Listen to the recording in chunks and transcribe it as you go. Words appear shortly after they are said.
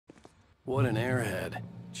What an airhead.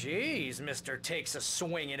 Jeez, Mr. Takes a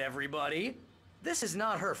swing at everybody. This is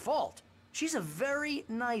not her fault. She's a very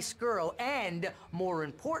nice girl and, more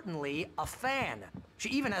importantly, a fan. She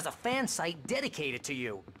even has a fan site dedicated to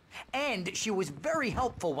you. And she was very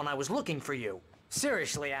helpful when I was looking for you.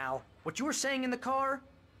 Seriously, Al, what you were saying in the car?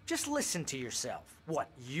 Just listen to yourself. What,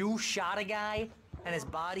 you shot a guy and his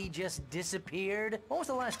body just disappeared? When was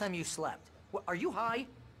the last time you slept? What, are you high?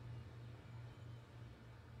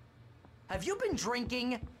 Have you been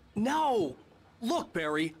drinking? No! Look,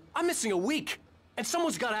 Barry, I'm missing a week. And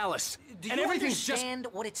someone's got Alice. Do and you everything's understand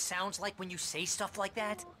what it sounds like when you say stuff like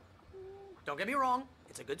that? Don't get me wrong,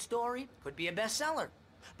 it's a good story, could be a bestseller.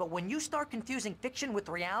 But when you start confusing fiction with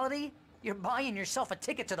reality, you're buying yourself a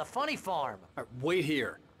ticket to the funny farm. All right, wait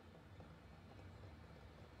here.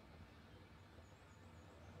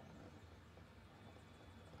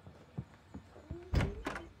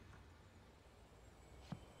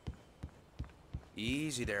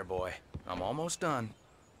 Easy there, boy. I'm almost done.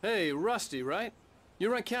 Hey, Rusty, right?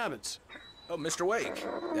 You rent cabins. Oh, Mr. Wake.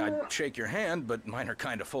 I'd shake your hand, but mine are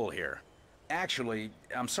kind of full here. Actually,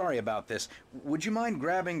 I'm sorry about this. Would you mind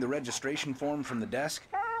grabbing the registration form from the desk?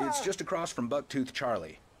 It's just across from Bucktooth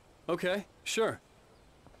Charlie. Okay, sure.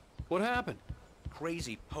 What happened?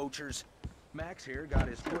 Crazy poachers. Max here got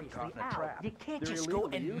his foot caught in a trap. You can't They're just go illegal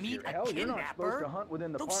to and use meet here. a Hell, you're not supposed kidnapper. to hunt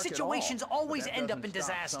within the Those park at situations all. always But that end up doesn't in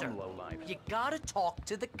stop disaster. some lowlifes. You gotta talk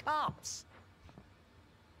to the cops.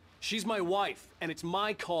 She's my wife, and it's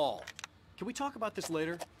my call. Can we talk about this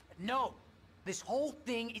later? No, this whole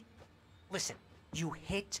thing. Listen, you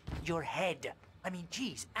hit your head. I mean,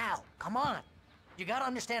 geez, Al, come on. You gotta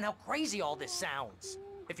understand how crazy all this sounds.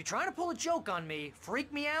 If you're trying to pull a joke on me,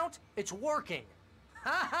 freak me out, it's working.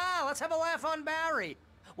 Ha ha, let's have a laugh on Barry.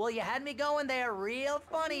 Well, you had me going there real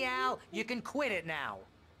funny, Al. You can quit it now.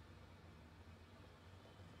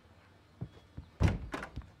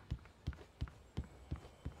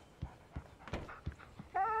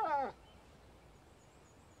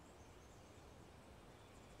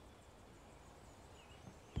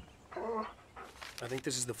 I think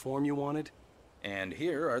this is the form you wanted. And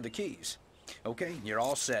here are the keys. Okay, you're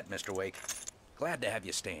all set, Mr. Wake. Glad to have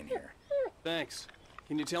you staying here. Thanks.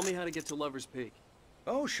 Can you tell me how to get to Lover's Peak?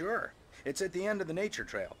 Oh, sure. It's at the end of the nature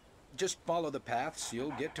trail. Just follow the paths,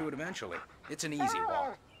 you'll get to it eventually. It's an easy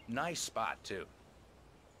walk. Nice spot, too.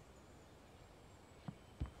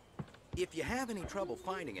 If you have any trouble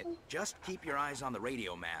finding it, just keep your eyes on the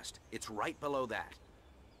radio mast. It's right below that.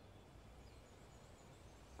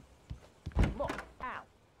 Look, Al,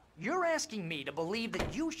 you're asking me to believe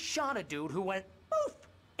that you shot a dude who went poof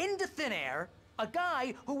into thin air, a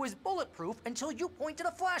guy who was bulletproof until you pointed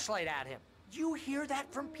a flashlight at him. You hear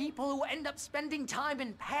that from people who end up spending time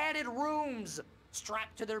in padded rooms,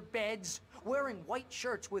 strapped to their beds, wearing white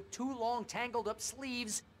shirts with too long tangled up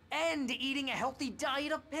sleeves, and eating a healthy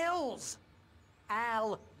diet of pills.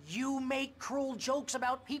 Al, you make cruel jokes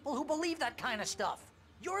about people who believe that kind of stuff.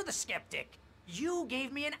 You're the skeptic. You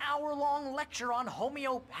gave me an hour-long lecture on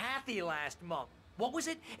homeopathy last month. What was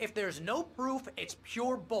it? If there's no proof, it's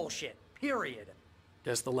pure bullshit. Period.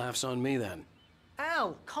 Guess the laugh's on me then.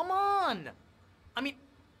 Al, come on! I mean,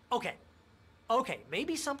 okay. Okay,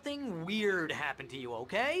 maybe something weird happened to you,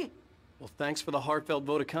 okay? Well, thanks for the heartfelt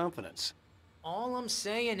vote of confidence. All I'm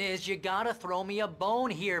saying is you gotta throw me a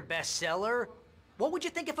bone here, bestseller. What would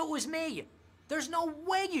you think if it was me? There's no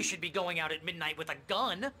way you should be going out at midnight with a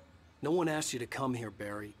gun. No one asked you to come here,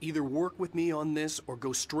 Barry. Either work with me on this or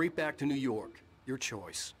go straight back to New York. Your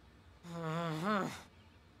choice.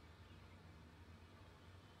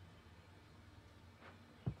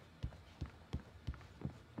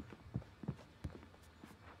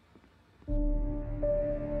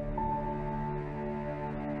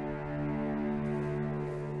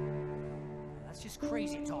 That's just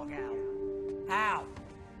crazy talk, Al. Al?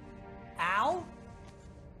 Al?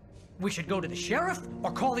 We should go to the sheriff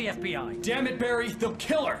or call the FBI. Damn it, Barry! They'll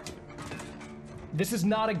kill her! This is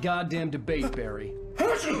not a goddamn debate, Barry.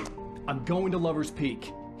 I'm going to Lover's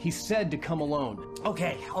Peak. He said to come alone.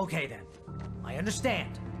 Okay then. I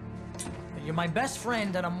understand. But you're my best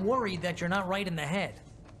friend and I'm worried that you're not right in the head.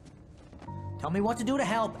 Tell me what to do to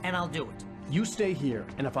help and I'll do it. You stay here,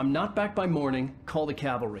 and if I'm not back by morning, call the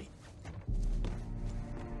cavalry.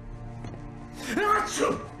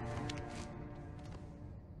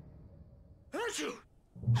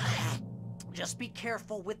 Just be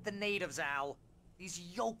careful with the natives, Al. These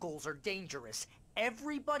yokels are dangerous.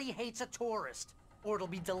 Everybody hates a tourist, or it'll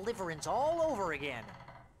be Deliverance all over again.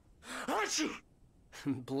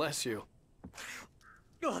 Bless you.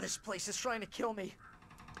 Oh, this place is trying to kill me.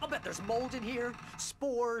 I'll bet there's mold in here,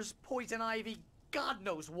 spores, poison ivy, God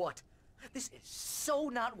knows what. This is so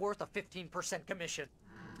not worth a 15% commission.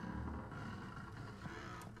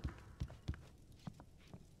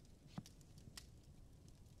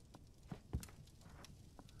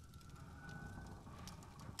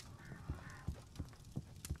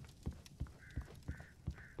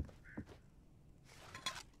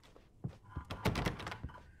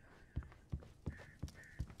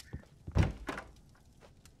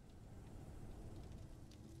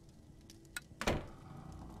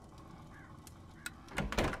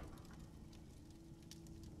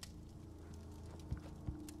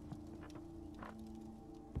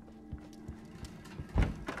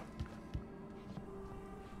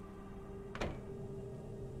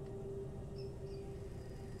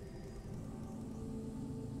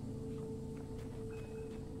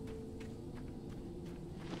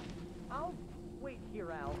 I'll wait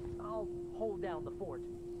here, Al. I'll hold down the fort.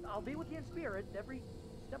 I'll be with you in spirit every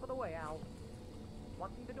step of the way, Al.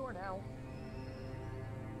 Locking the door now.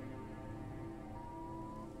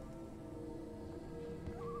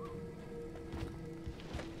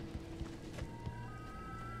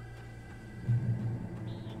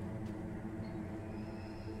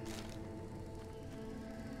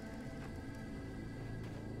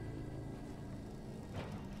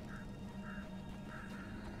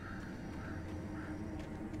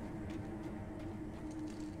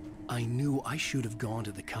 I knew I should have gone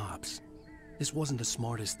to the cops. This wasn't the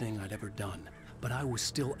smartest thing I'd ever done, but I was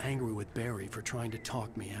still angry with Barry for trying to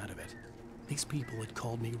talk me out of it. These people had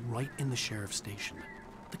called me right in the sheriff's station.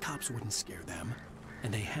 The cops wouldn't scare them,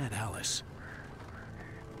 and they had Alice.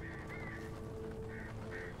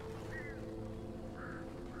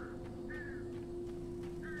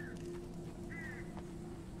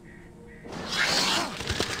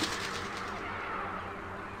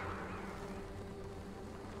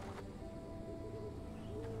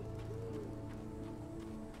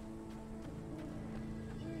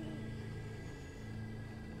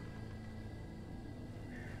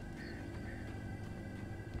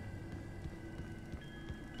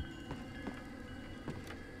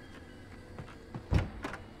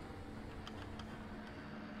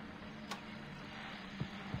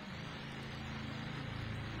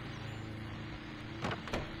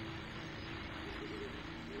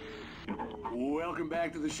 Welcome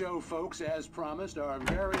back to the show, folks. As promised, our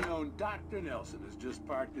very own Dr. Nelson has just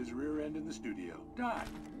parked his rear end in the studio. Doc,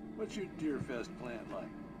 what's your Deerfest plan like?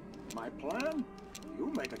 My plan?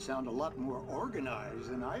 You make it sound a lot more organized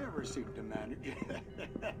than I ever seem to manage.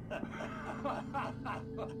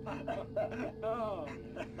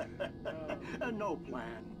 No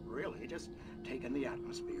plan, really. Just taking the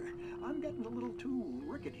atmosphere. I'm getting a little too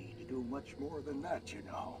rickety to do much more than that, you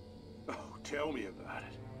know. Oh, tell me about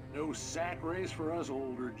it. No sack race for us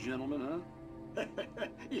older gentlemen, huh?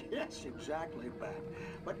 Yes, exactly, Pat.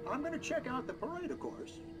 But I'm going to check out the parade, of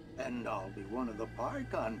course. And I'll be one of the pie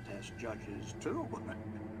contest judges, too.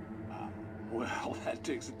 Well, that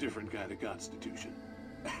takes a different kind of constitution.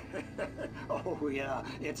 Oh, yeah.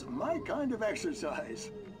 It's my kind of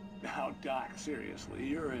exercise. Now, Doc, seriously,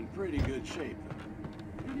 you're in pretty good shape.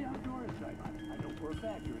 You're the outdoors type. I know for a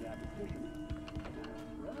fact you're an avid fisherman. That's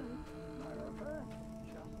right. Matter of fact.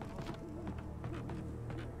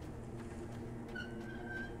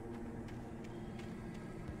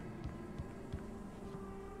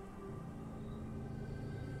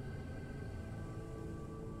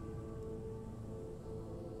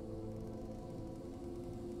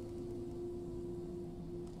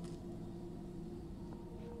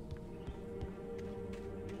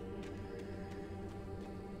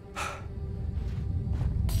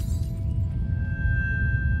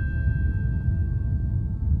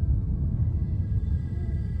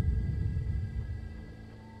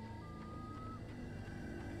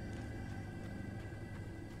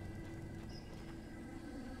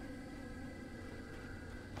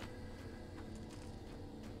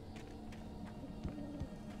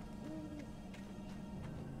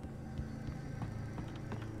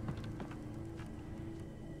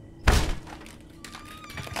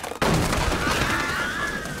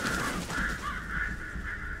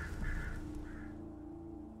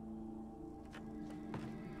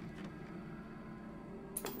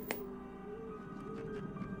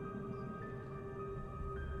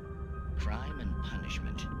 Crime and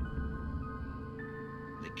punishment.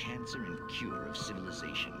 The cancer and cure of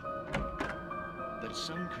civilization. But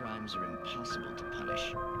some crimes are impossible to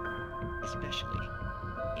punish, especially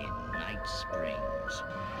in Night Springs.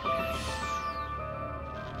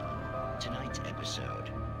 Tonight's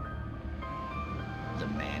episode, The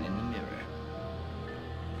Man in the Mirror.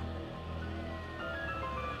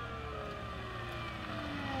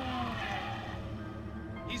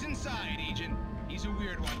 He's inside. aside, Agent. He's a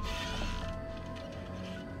weird one.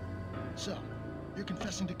 So, you're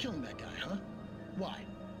confessing to killing that guy, huh? Why?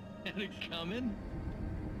 Had it coming?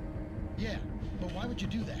 Yeah, but why would you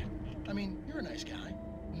do that? I mean, you're a nice guy.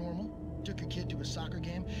 Normal. Took your kid to a soccer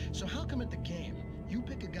game. So how come at the game, you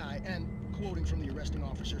pick a guy and, quoting from the arresting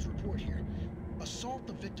officer's report here, assault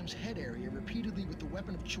the victim's head area repeatedly with the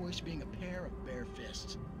weapon of choice being a pair of bare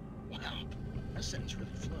fists? Wow, that sentence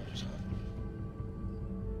really flows, huh?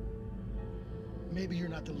 Maybe you're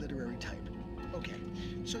not the literary type. Okay,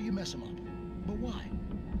 so you mess him up. But why?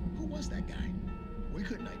 Who was that guy? We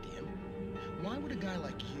couldn't ID him. Why would a guy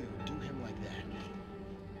like you do him like that?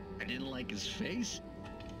 I didn't like his face.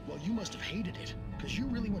 Well, you must have hated it, because you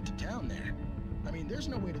really went to town there. I mean, there's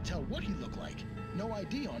no way to tell what he looked like. No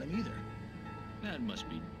ID on him either. That must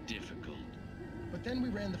be difficult. But then we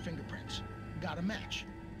ran the fingerprints. Got a match.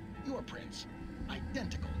 Your prints.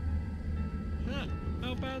 Identical. Huh,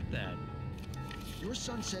 how about that? Your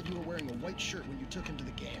son said you were wearing a white shirt when you took him to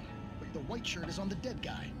the game, but the white shirt is on the dead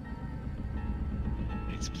guy.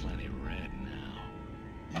 It's plenty red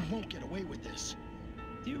now. You won't get away with this.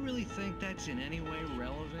 Do you really think that's in any way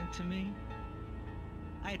relevant to me?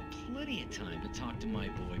 I had plenty of time to talk to my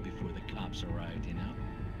boy before the cops arrived, you know?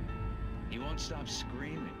 He won't stop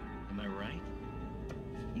screaming, am I right?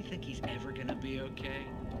 You think he's ever gonna be okay?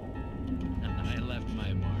 I left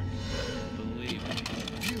my mark. Believe me.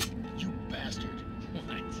 You bastard.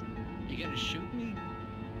 What? You gonna shoot me?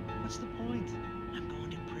 What's the point? I'm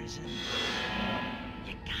going to prison.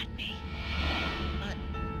 You got me.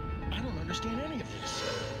 I don't understand any of this.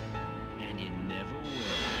 And you never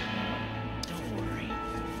will. Don't worry.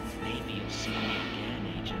 Maybe you'll see me again,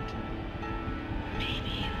 Agent.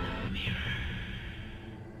 Maybe in the mirror.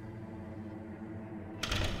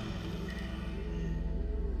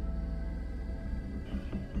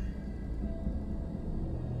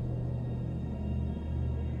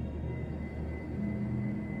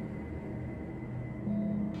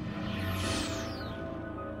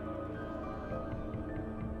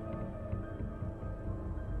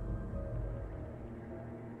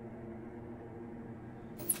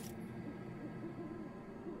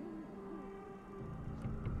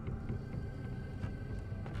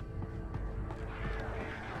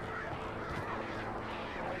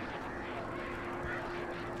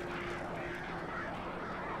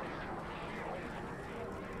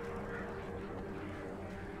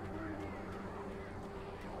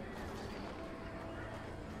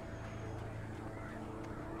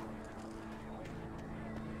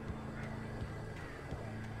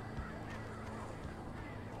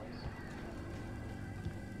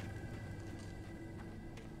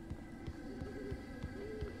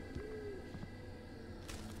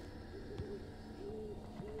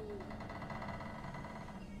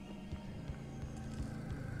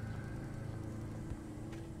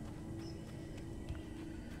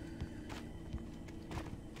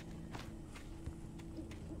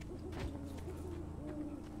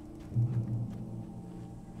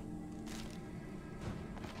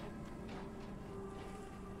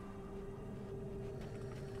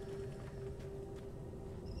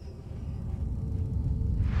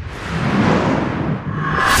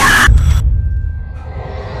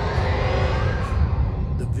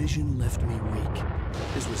 Vision left me weak.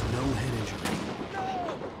 This was no head injury.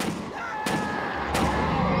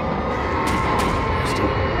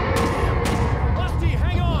 Rusty,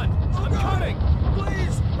 hang on! I'm coming!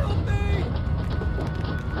 Please, help me!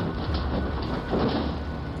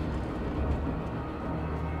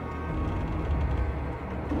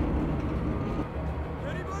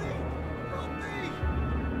 Anybody? Help me!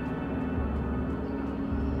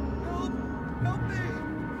 Help me!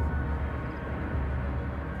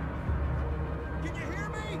 Can you hear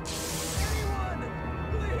me? Anyone?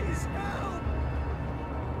 Please help!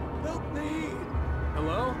 Help me!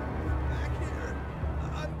 Hello? Back here.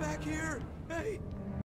 I'm back here. Hey,